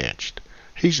be singed.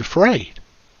 He's afraid.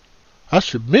 I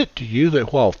submit to you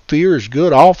that while fear is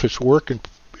good office work in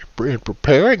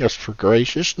preparing us for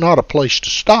grace, it's not a place to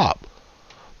stop.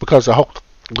 because the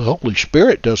Holy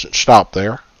Spirit doesn't stop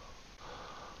there.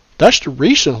 That's the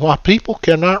reason why people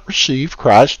cannot receive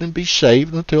Christ and be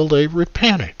saved until they've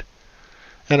repented.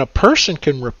 And a person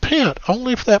can repent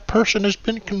only if that person has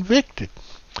been convicted.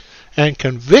 And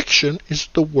conviction is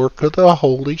the work of the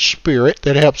Holy Spirit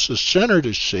that helps the sinner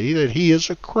to see that he is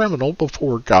a criminal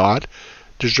before God,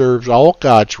 deserves all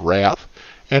God's wrath,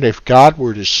 and if God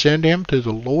were to send him to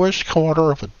the lowest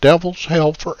corner of a devil's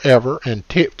hell forever and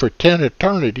for 10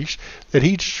 eternities, that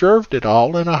he deserved it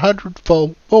all and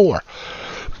 100-fold more.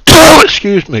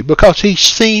 Excuse me, because he's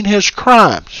seen his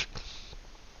crimes.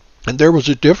 And there was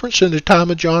a difference in the time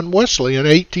of John Wesley in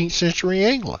 18th century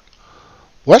England.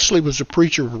 Wesley was a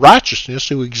preacher of righteousness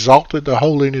who exalted the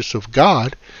holiness of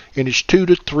God in his 2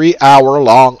 to 3 hour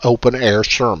long open air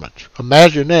sermons.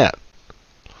 Imagine that.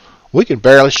 We can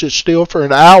barely sit still for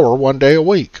an hour one day a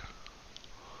week.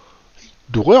 He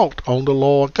dwelt on the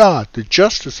law of God, the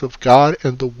justice of God,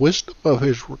 and the wisdom of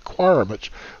his requirements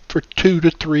for 2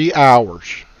 to 3 hours.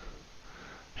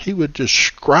 He would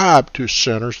describe to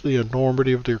sinners the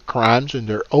enormity of their crimes and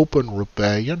their open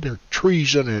rebellion, their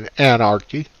treason and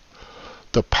anarchy.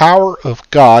 The power of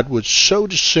God would so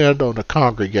descend on the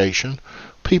congregation,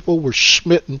 people were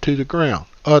smitten to the ground,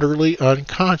 utterly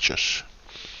unconscious.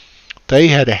 They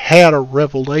had had a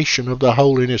revelation of the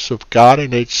holiness of God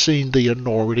and had seen the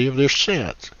enormity of their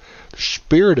sins. The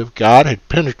Spirit of God had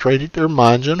penetrated their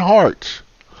minds and hearts.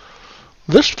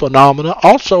 This phenomena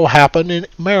also happened in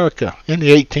America in the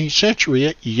 18th century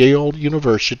at Yale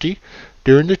University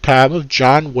during the time of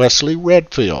John Wesley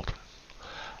Redfield.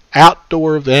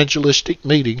 Outdoor evangelistic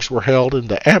meetings were held in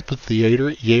the amphitheater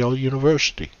at Yale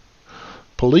University.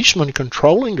 Policemen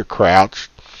controlling the crowds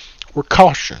were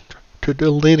cautioned to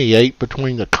delineate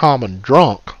between the common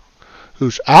drunk,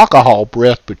 whose alcohol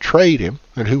breath betrayed him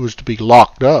and who was to be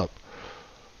locked up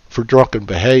for drunken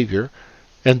behavior,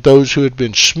 and those who had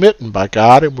been smitten by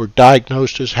God and were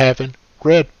diagnosed as having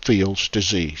Redfield's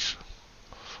disease.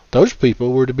 Those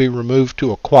people were to be removed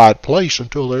to a quiet place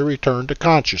until they returned to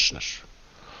consciousness.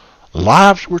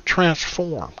 Lives were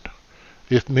transformed.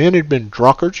 If men had been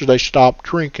drunkards, they stopped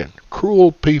drinking.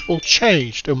 Cruel people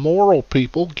changed. Immoral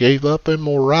people gave up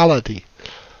immorality.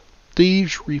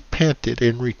 Thieves repented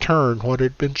and returned what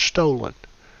had been stolen.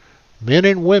 Men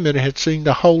and women had seen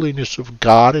the holiness of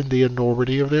God and the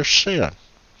enormity of their sin.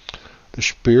 The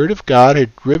Spirit of God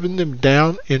had driven them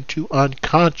down into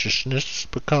unconsciousness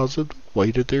because of the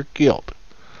weight of their guilt.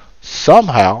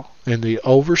 Somehow, in the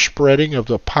overspreading of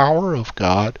the power of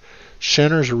God,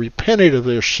 sinners repented of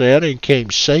their sin and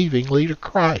came savingly to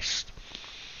Christ.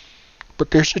 But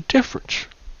there's a difference.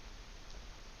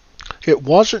 It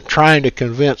wasn't trying to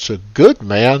convince a good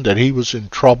man that he was in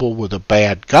trouble with a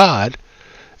bad God.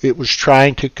 It was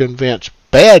trying to convince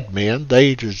bad men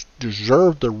they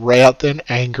deserved the wrath and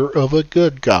anger of a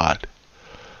good God.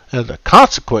 And the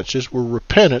consequences were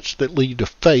repentance that lead to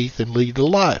faith and lead to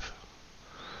life.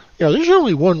 There's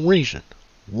only one reason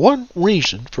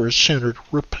for a sinner to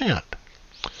repent.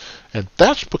 And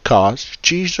that's because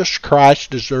Jesus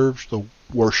Christ deserves the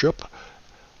worship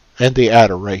and the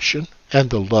adoration and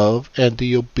the love and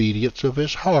the obedience of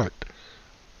his heart.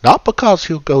 Not because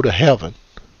he'll go to heaven.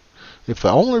 If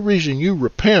the only reason you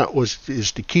repent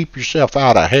is to keep yourself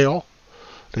out of hell,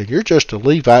 then you're just a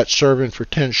Levite serving for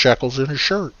 10 shekels in a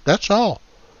shirt. That's all.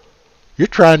 You're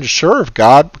trying to serve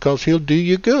God because he'll do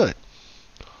you good.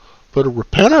 But a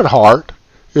repentant heart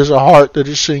is a heart that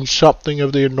has seen something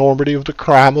of the enormity of the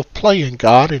crime of playing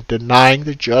God and denying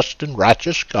the just and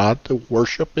righteous God the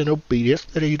worship and obedience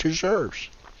that he deserves.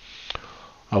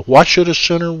 Why should a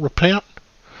sinner repent?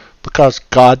 Because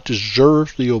God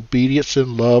deserves the obedience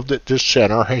and love that this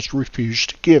sinner has refused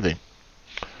to give him.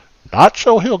 Not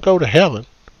so he'll go to heaven.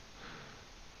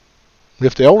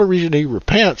 If the only reason he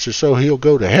repents is so he'll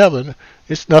go to heaven,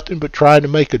 it's nothing but trying to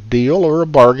make a deal or a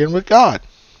bargain with God.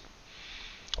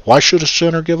 Why should a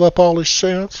sinner give up all his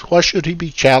sins? Why should he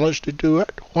be challenged to do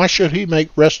it? Why should he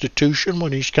make restitution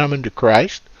when he's coming to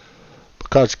Christ?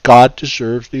 Because God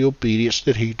deserves the obedience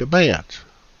that he demands.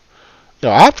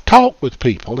 I've talked with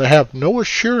people that have no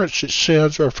assurance that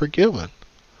sins are forgiven.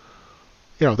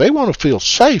 They want to feel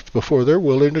safe before they're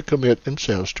willing to commit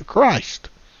themselves to Christ.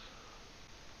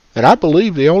 And I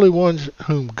believe the only ones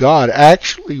whom God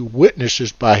actually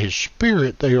witnesses by his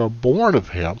Spirit they are born of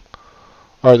him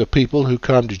are the people who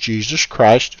come to Jesus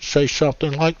Christ and say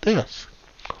something like this: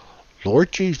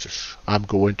 Lord Jesus, I'm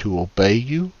going to obey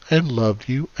you and love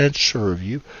you and serve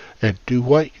you and do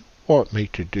what you want me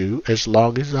to do as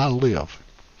long as I live,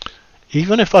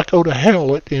 even if I go to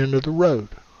hell at the end of the road,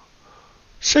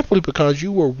 simply because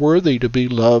you are worthy to be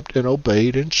loved and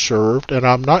obeyed and served, and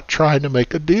I'm not trying to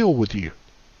make a deal with you.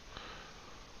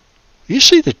 You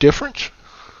see the difference?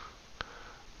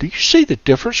 Do you see the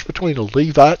difference between a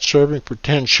Levite serving for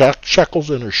 10 shekels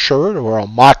in a shirt, or a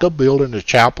Micah building a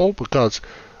chapel because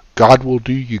God will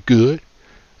do you good,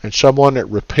 and someone that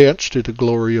repents to the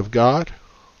glory of God?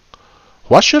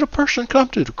 Why should a person come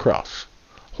to the cross?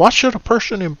 Why should a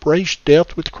person embrace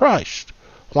death with Christ?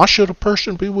 Why should a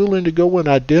person be willing to go in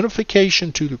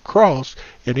identification to the cross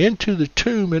and into the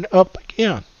tomb and up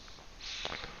again?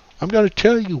 I'm going to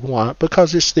tell you why.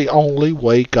 Because it's the only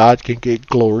way God can get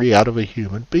glory out of a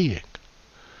human being.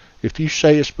 If you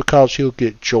say it's because he'll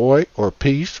get joy or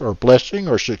peace or blessing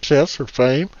or success or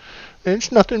fame, then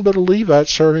it's nothing but a Levite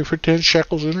serving for 10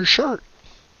 shekels in a shirt.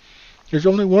 There's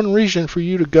only one reason for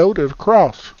you to go to the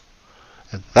cross.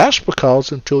 And that's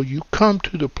because until you come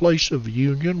to the place of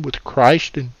union with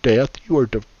Christ in death, you are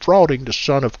defrauding the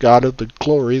Son of God of the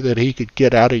glory that he could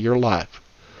get out of your life.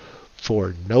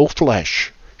 For no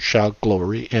flesh shall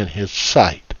glory in his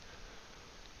sight.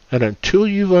 And until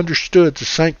you've understood the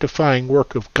sanctifying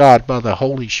work of God by the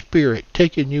Holy Spirit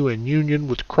taking you in union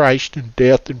with Christ in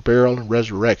death and burial and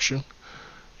resurrection,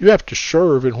 you have to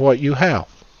serve in what you have.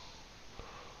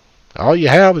 All you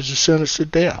have is a sentence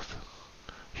of death.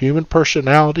 Human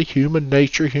personality, human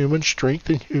nature, human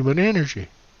strength, and human energy.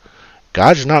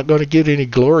 God's not going to get any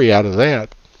glory out of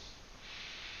that.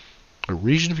 The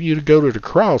reason for you to go to the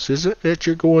cross isn't that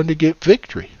you're going to get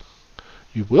victory.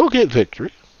 You will get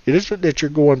victory. It isn't that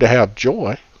you're going to have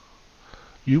joy.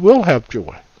 You will have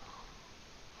joy.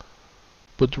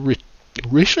 But the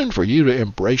reason for you to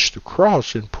embrace the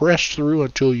cross and press through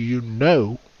until you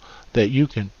know that you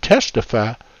can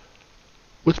testify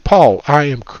with Paul, I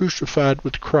am crucified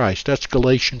with Christ. That's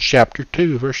Galatians chapter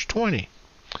 2, verse 20.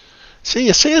 See,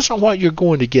 it isn't what you're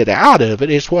going to get out of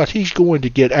it. It's what he's going to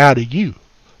get out of you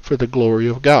for the glory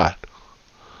of God.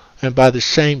 And by the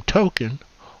same token,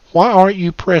 why aren't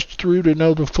you pressed through to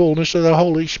know the fullness of the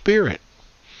Holy Spirit?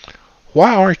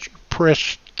 Why aren't you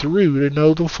pressed through to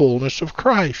know the fullness of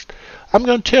Christ? I'm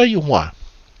going to tell you why.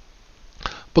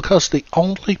 Because the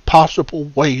only possible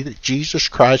way that Jesus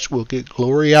Christ will get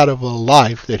glory out of a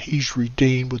life that he's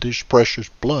redeemed with his precious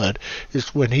blood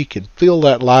is when he can fill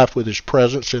that life with his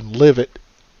presence and live it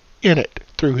in it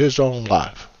through his own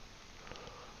life.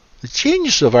 The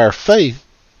genius of our faith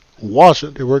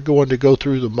wasn't that we're going to go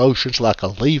through the motions like a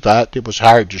Levite that was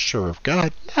hired to serve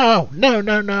God.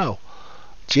 No.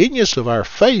 Genius of our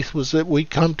faith was that we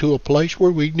come to a place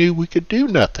where we knew we could do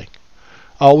nothing.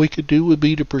 All we could do would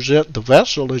be to present the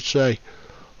vessel and say,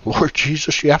 Lord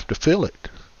Jesus, you have to fill it.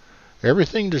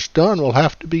 Everything that's done will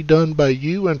have to be done by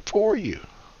you and for you.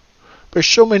 There's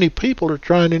so many people that are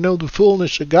trying to know the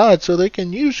fullness of God so they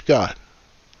can use God.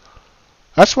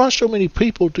 That's why so many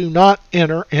people do not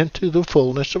enter into the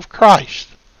fullness of Christ.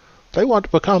 They want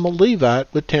to become a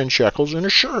Levite with 10 shekels in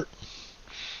a shirt.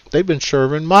 They've been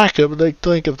serving Micah, but they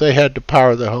think if they had the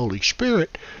power of the Holy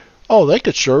Spirit, they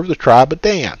could serve the tribe of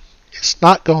Dan. It's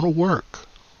not going to work.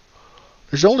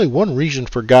 There's only one reason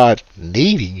for God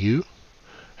needing you,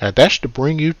 and that's to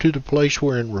bring you to the place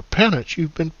where in repentance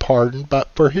you've been pardoned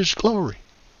for his glory.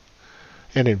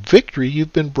 And in victory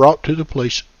you've been brought to the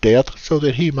place of death so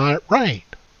that he might reign.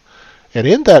 And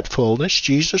in that fullness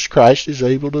Jesus Christ is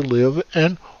able to live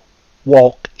and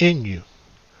walk in you.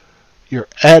 Your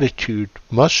attitude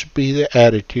must be the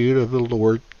attitude of the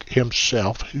Lord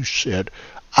himself, who said,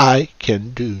 I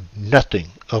can do nothing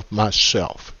of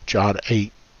myself. John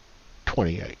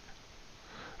 8:28.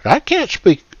 I can't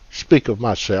speak of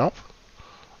myself.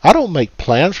 I don't make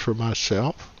plans for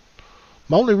myself.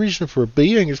 My only reason for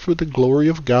being is for the glory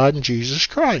of God and Jesus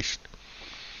Christ.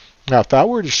 Now, if I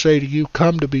were to say to you,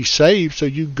 come to be saved so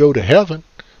you can go to heaven,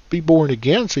 be born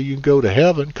again so you can go to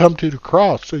heaven, come to the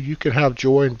cross so you can have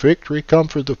joy and victory, come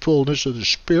for the fullness of the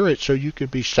Spirit so you can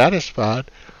be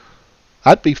satisfied,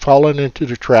 I'd be falling into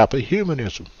the trap of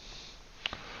humanism.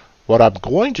 What I'm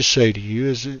going to say to you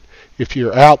is that if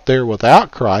you're out there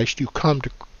without Christ, you come to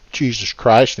Jesus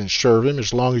Christ and serve him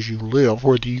as long as you live,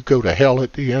 whether you go to hell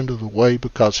at the end of the way,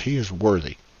 because he is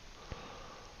worthy.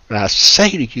 And I say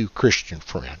to you, Christian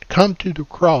friend, come to the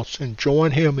cross and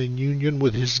join him in union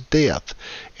with his death.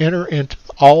 Enter into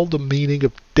all the meaning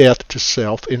of death to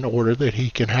self in order that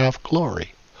he can have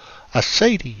glory. I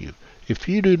say to you, if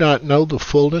you do not know the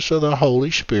fullness of the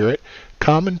Holy Spirit,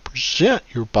 come and present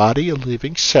your body a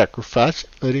living sacrifice.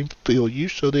 Let him fill you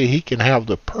so that he can have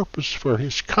the purpose for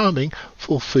his coming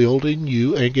fulfilled in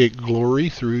you and get glory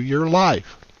through your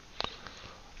life.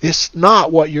 It's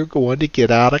not what you're going to get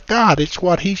out of God. It's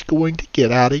what he's going to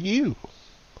get out of you.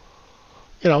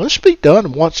 Let's be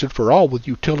done once and for all with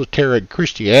utilitarian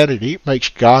Christianity. It makes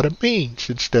God a means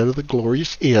instead of the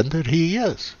glorious end that he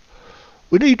is.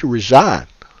 We need to resign.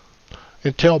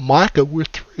 and tell Micah we're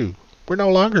through. We're no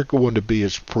longer going to be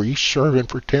his priest serving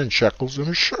for 10 shekels and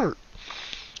a shirt.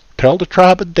 Tell the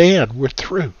tribe of Dan we're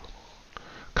through.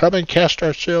 Come and cast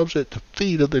ourselves at the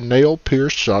feet of the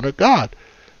nail-pierced Son of God,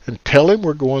 and tell him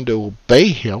we're going to obey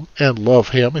him and love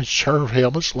him and serve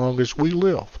him as long as we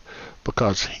live,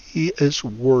 because he is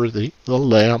worthy, the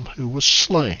Lamb who was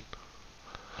slain.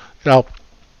 Now,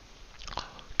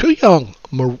 two young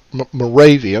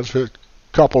Moravians, a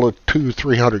couple of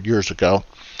 200-300 years ago,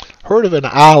 heard of an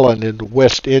island in the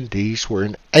West Indies where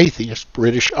an atheist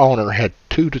British owner had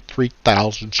 2,000 to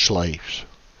 3,000 slaves.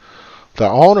 The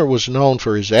owner was known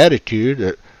for his attitude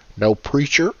that no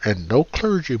preacher and no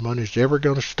clergyman is ever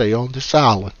going to stay on this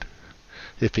island.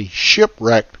 If he's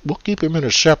shipwrecked, we'll keep him in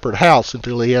a separate house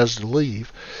until he has to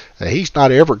leave. And he's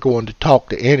not ever going to talk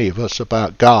to any of us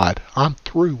about God. I'm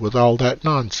through with all that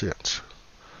nonsense.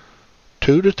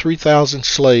 2,000 to 3,000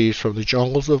 slaves from the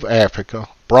jungles of Africa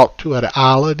brought to an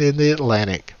island in the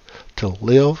Atlantic to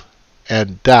live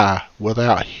and die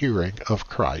without hearing of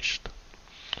Christ.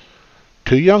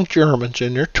 Two young Germans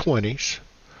in their 20s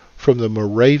from the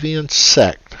Moravian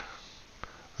sect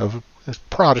of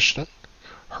Protestant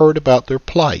heard about their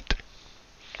plight.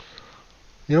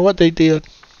 You know what they did?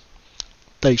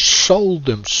 They sold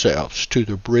themselves to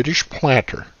the British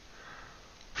planter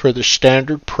for the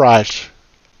standard price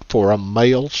for a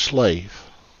male slave.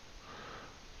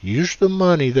 Used the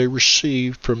money they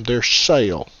received from their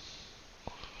sale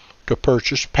to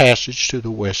purchase passage to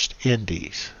the West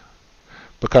Indies,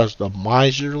 because the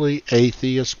miserly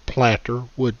atheist planter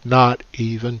would not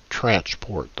even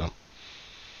transport them.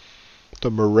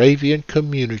 The Moravian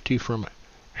community from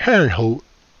Herrnhut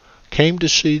came to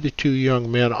see the two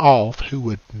young men off, who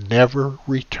would never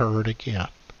return again,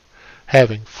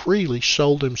 having freely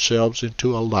sold themselves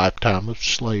into a lifetime of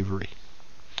slavery.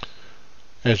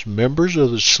 As members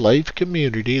of the slave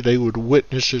community, they would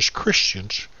witness as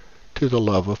Christians to the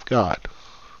love of God.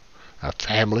 Our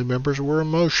family members were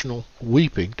emotional,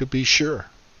 weeping to be sure.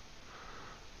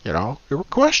 You know, there were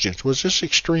questions. Was this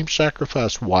extreme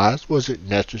sacrifice wise? Was it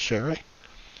necessary?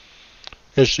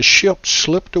 As the ship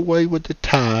slipped away with the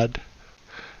tide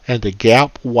and the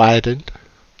gap widened,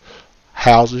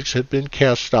 houses had been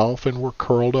cast off and were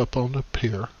curled up on the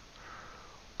pier.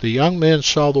 The young men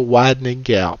saw the widening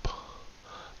gap.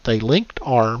 They linked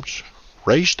arms,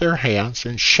 raised their hands,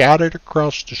 and shouted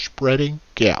across the spreading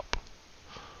gap,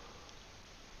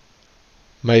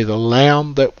 "May the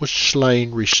Lamb that was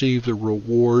slain receive the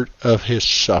reward of his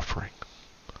suffering."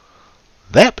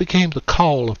 That became the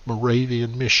call of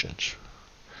Moravian missions.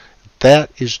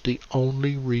 That is the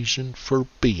only reason for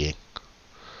being,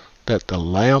 that the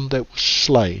Lamb that was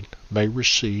slain may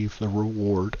receive the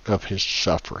reward of his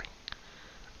suffering.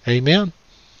 Amen?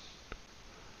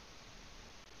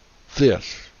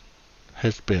 This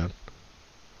has been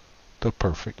the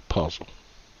perfect puzzle.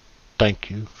 Thank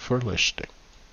you for listening.